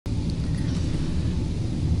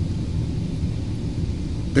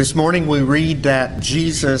This morning we read that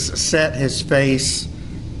Jesus set his face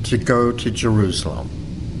to go to Jerusalem.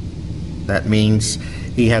 That means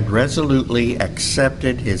he had resolutely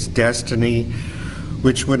accepted his destiny,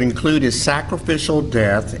 which would include his sacrificial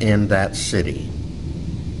death in that city.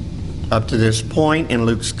 Up to this point in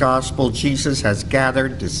Luke's gospel, Jesus has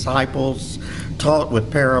gathered disciples, taught with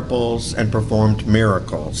parables, and performed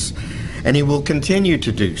miracles. And he will continue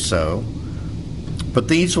to do so. But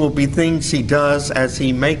these will be things he does as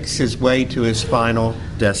he makes his way to his final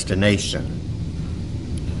destination.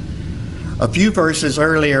 A few verses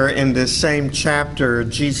earlier in this same chapter,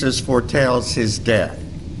 Jesus foretells his death,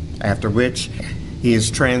 after which he is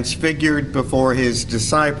transfigured before his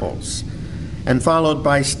disciples, and followed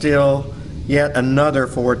by still yet another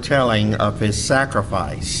foretelling of his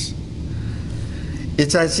sacrifice.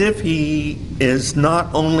 It's as if he is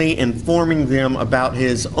not only informing them about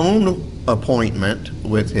his own appointment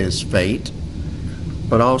with his fate,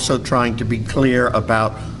 but also trying to be clear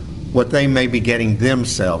about what they may be getting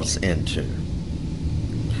themselves into.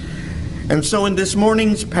 And so in this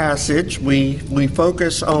morning's passage, we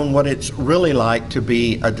focus on what it's really like to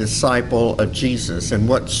be a disciple of Jesus and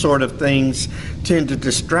what sort of things tend to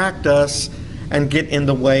distract us and get in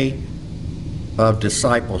the way of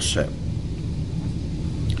discipleship.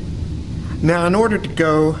 Now, in order to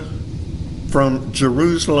go from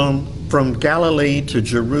Galilee to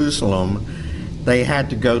Jerusalem, they had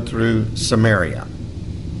to go through Samaria.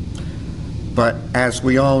 But as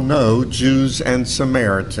we all know, Jews and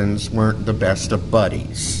Samaritans weren't the best of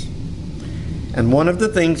buddies. And one of the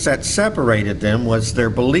things that separated them was their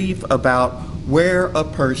belief about where a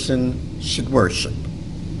person should worship.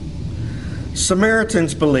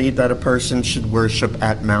 Samaritans believed that a person should worship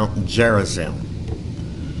at Mount Gerizim.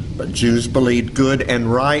 But Jews believed good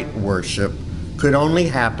and right worship could only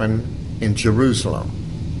happen in Jerusalem.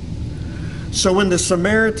 So when the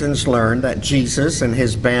Samaritans learned that Jesus and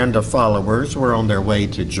his band of followers were on their way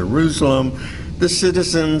to Jerusalem, the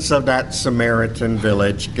citizens of that Samaritan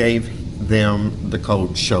village gave them the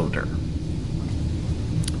cold shoulder.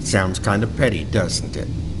 Sounds kind of petty, doesn't it?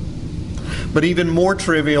 But even more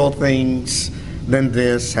trivial things than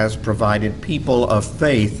this has provided people of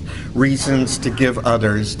faith reasons to give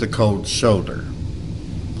others the cold shoulder.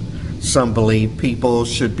 Some believe people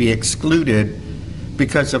should be excluded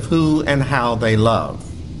because of who and how they love.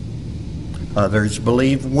 Others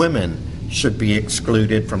believe women should be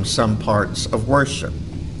excluded from some parts of worship.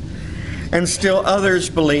 And still others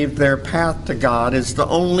believe their path to God is the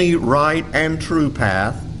only right and true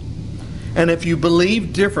path. And if you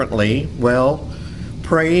believe differently, well,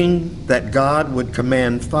 praying that God would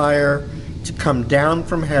command fire to come down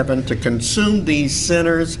from heaven to consume these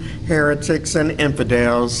sinners, heretics, and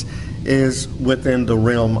infidels is within the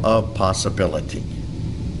realm of possibility.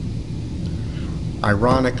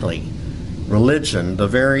 Ironically, religion, the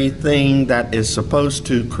very thing that is supposed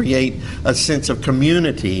to create a sense of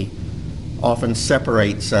community, often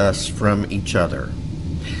separates us from each other.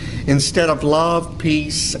 Instead of love,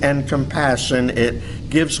 peace, and compassion, it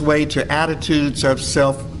gives way to attitudes of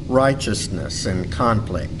self-righteousness and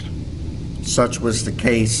conflict. Such was the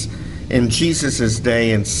case in Jesus'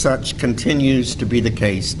 day, and such continues to be the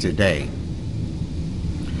case today.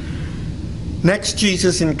 Next,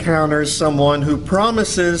 Jesus encounters someone who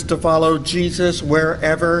promises to follow Jesus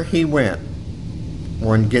wherever he went.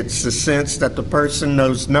 One gets the sense that the person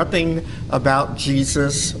knows nothing about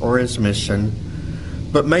Jesus or his mission,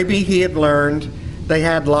 but maybe he had learned they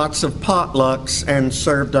had lots of potlucks and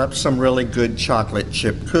served up some really good chocolate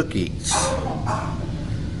chip cookies.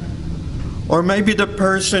 Or maybe the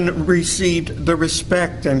person received the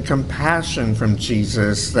respect and compassion from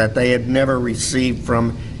Jesus that they had never received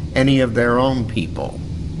from any of their own people.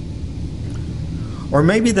 Or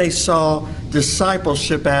maybe they saw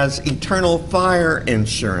discipleship as eternal fire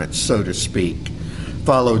insurance, so to speak.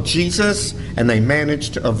 Follow Jesus, and they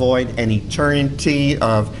managed to avoid an eternity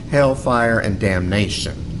of hellfire and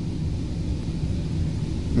damnation.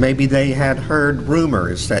 Maybe they had heard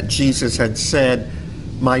rumors that Jesus had said,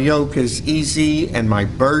 "My yoke is easy and my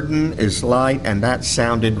burden is light," and that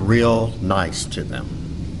sounded real nice to them.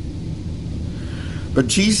 But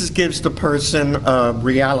Jesus gives the person a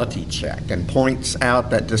reality check and points out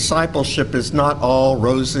that discipleship is not all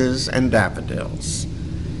roses and daffodils.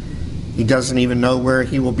 He doesn't even know where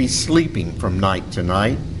he will be sleeping from night to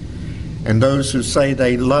night, and those who say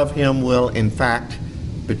they love him will, in fact,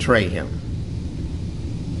 betray him.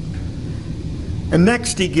 And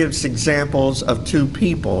next he gives examples of two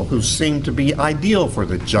people who seem to be ideal for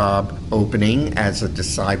the job opening as a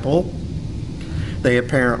disciple. They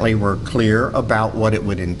apparently were clear about what it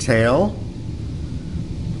would entail.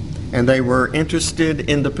 and they were interested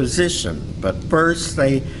in the position, but first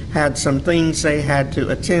they had some things they had to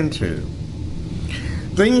attend to.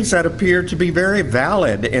 Things that appeared to be very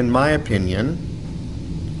valid, in my opinion.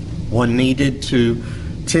 One needed to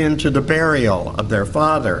tend to the burial of their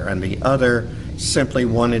father, and the other simply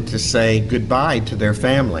wanted to say goodbye to their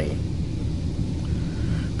family.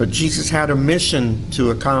 But Jesus had a mission to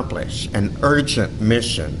accomplish, an urgent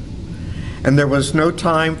mission, and there was no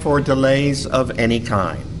time for delays of any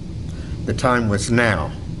kind. The time was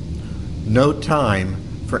now. No time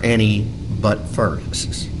for any but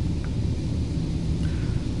firsts.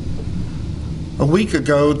 A week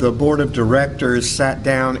ago, the board of directors sat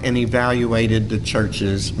down and evaluated the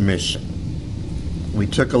church's mission. We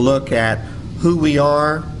took a look at who we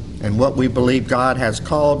are and what we believe God has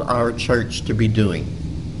called our church to be doing.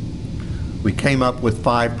 We came up with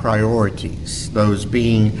 5 priorities, those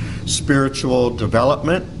being spiritual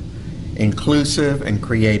development, inclusive and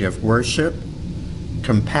creative worship,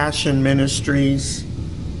 compassion ministries,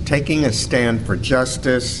 taking a stand for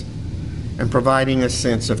justice, and providing a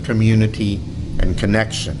sense of community and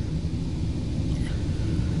connection.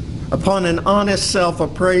 Upon an honest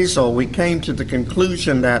self-appraisal, we came to the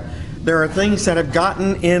conclusion that there are things that have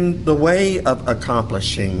gotten in the way of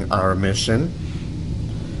accomplishing our mission,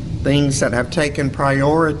 things that have taken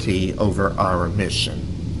priority over our mission,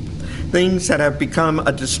 things that have become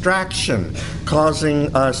a distraction,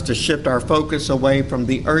 causing us to shift our focus away from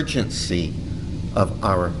the urgency of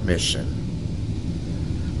our mission,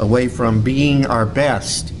 away from being our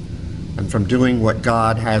best and from doing what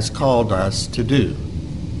God has called us to do.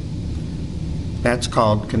 That's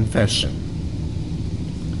called confession.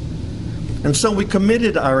 And so we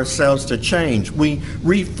committed ourselves to change. We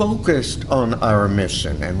refocused on our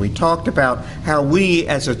mission, and we talked about how we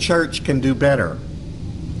as a church can do better.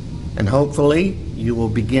 And hopefully you will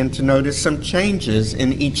begin to notice some changes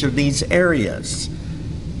in each of these areas,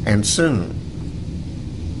 and soon.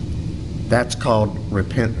 That's called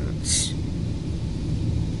repentance.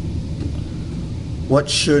 What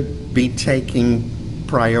should be taking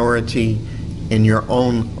priority in your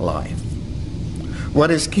own life? What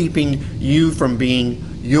is keeping you from being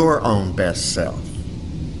your own best self?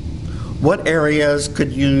 What areas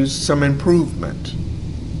could use some improvement?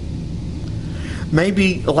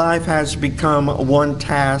 Maybe life has become one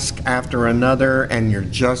task after another and you're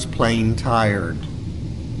just plain tired.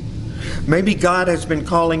 Maybe God has been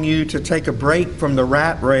calling you to take a break from the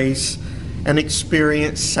rat race and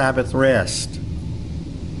experience Sabbath rest.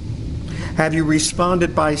 Have you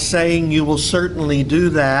responded by saying you will certainly do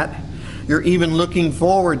that? You're even looking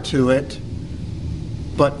forward to it.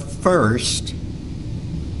 But first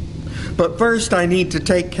I need to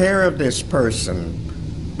take care of this person.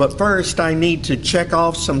 But first I need to check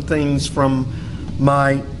off some things from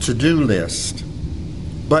my to-do list.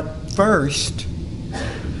 But first,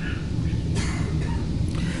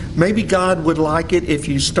 maybe God would like it if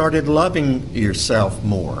you started loving yourself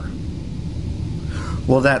more.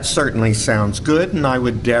 Well, that certainly sounds good, and I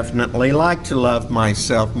would definitely like to love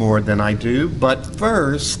myself more than I do. But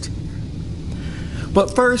first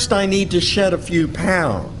I need to shed a few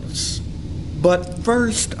pounds. But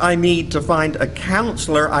first I need to find a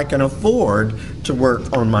counselor I can afford to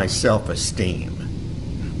work on my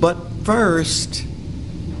self-esteem. But first,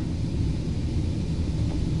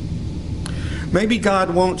 maybe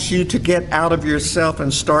God wants you to get out of yourself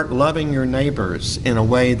and start loving your neighbors in a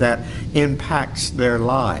way that impacts their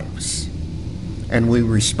lives. And we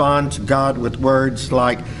respond to God with words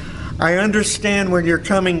like, I understand where you're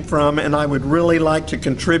coming from, and I would really like to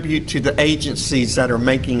contribute to the agencies that are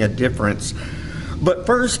making a difference. But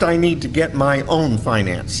first I need to get my own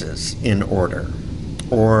finances in order.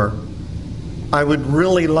 Or, I would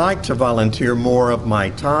really like to volunteer more of my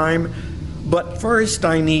time, but first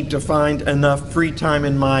I need to find enough free time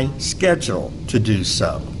in my schedule to do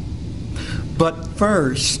so. But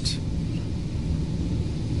first,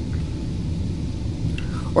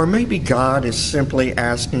 or maybe God is simply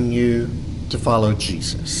asking you to follow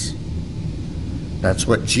Jesus. That's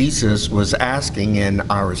what Jesus was asking in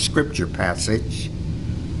our scripture passage.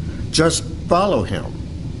 Just follow him.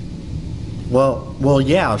 Well,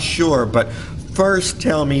 yeah, sure, but first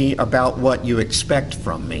tell me about what you expect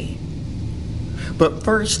from me. But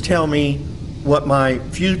first tell me what my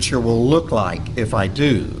future will look like if I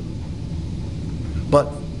do. But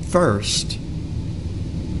first,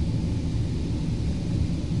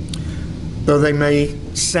 though they may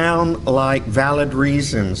sound like valid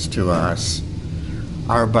reasons to us,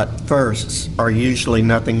 our but firsts are usually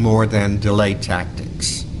nothing more than delay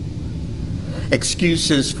tactics.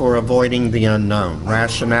 Excuses for avoiding the unknown,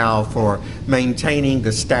 rationale for maintaining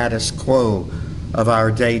the status quo, of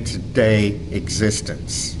our day-to-day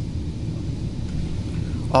existence.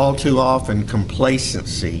 All too often,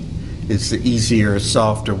 complacency is the easier,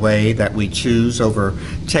 softer way that we choose over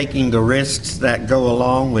taking the risks that go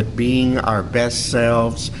along with being our best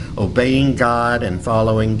selves, obeying God, and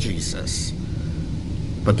following Jesus.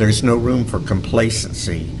 But there's no room for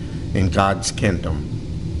complacency in God's kingdom.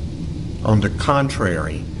 On the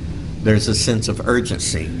contrary, there's a sense of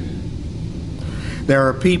urgency. There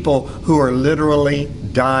are people who are literally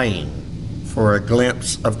dying for a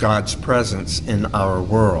glimpse of God's presence in our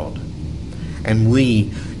world. And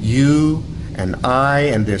we, you and I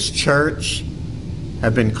and this church,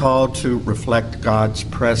 have been called to reflect God's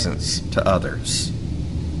presence to others.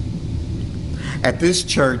 At this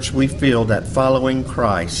church, we feel that following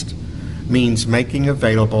Christ means making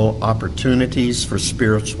available opportunities for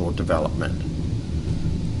spiritual development,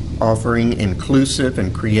 offering inclusive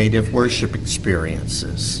and creative worship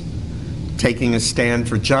experiences, taking a stand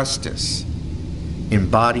for justice,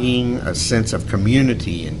 embodying a sense of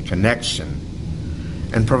community and connection,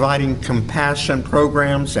 and providing compassion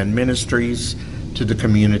programs and ministries to the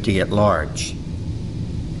community at large.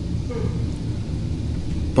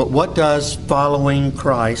 But what does following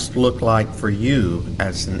Christ look like for you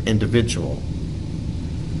as an individual?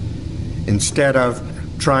 Instead of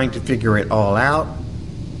trying to figure it all out,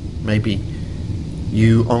 maybe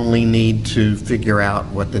you only need to figure out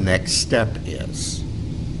what the next step is.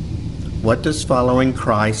 What does following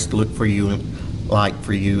Christ look like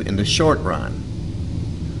for you in the short run?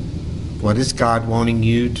 What is God wanting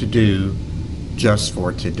you to do just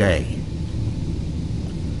for today?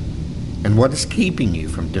 And what is keeping you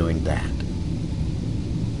from doing that?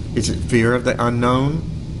 Is it fear of the unknown?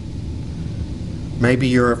 Maybe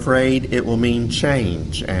you're afraid it will mean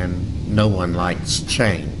change, and no one likes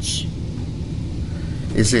change.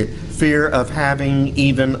 Is it fear of having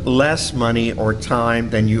even less money or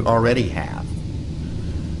time than you already have?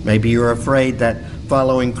 Maybe you're afraid that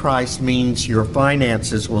following Christ means your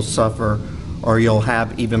finances will suffer, or you'll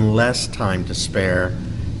have even less time to spare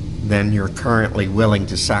than you're currently willing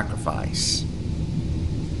to sacrifice.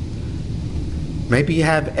 Maybe you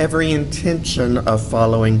have every intention of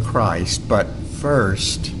following Christ, but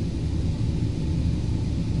first,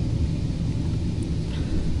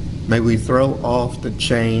 may we throw off the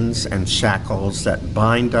chains and shackles that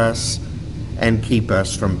bind us and keep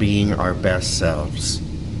us from being our best selves.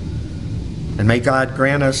 And may God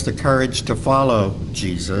grant us the courage to follow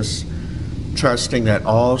Jesus, trusting that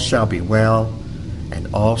all shall be well, and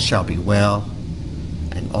all shall be well,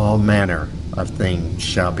 and all manner of things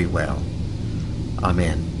shall be well.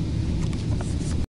 Amen.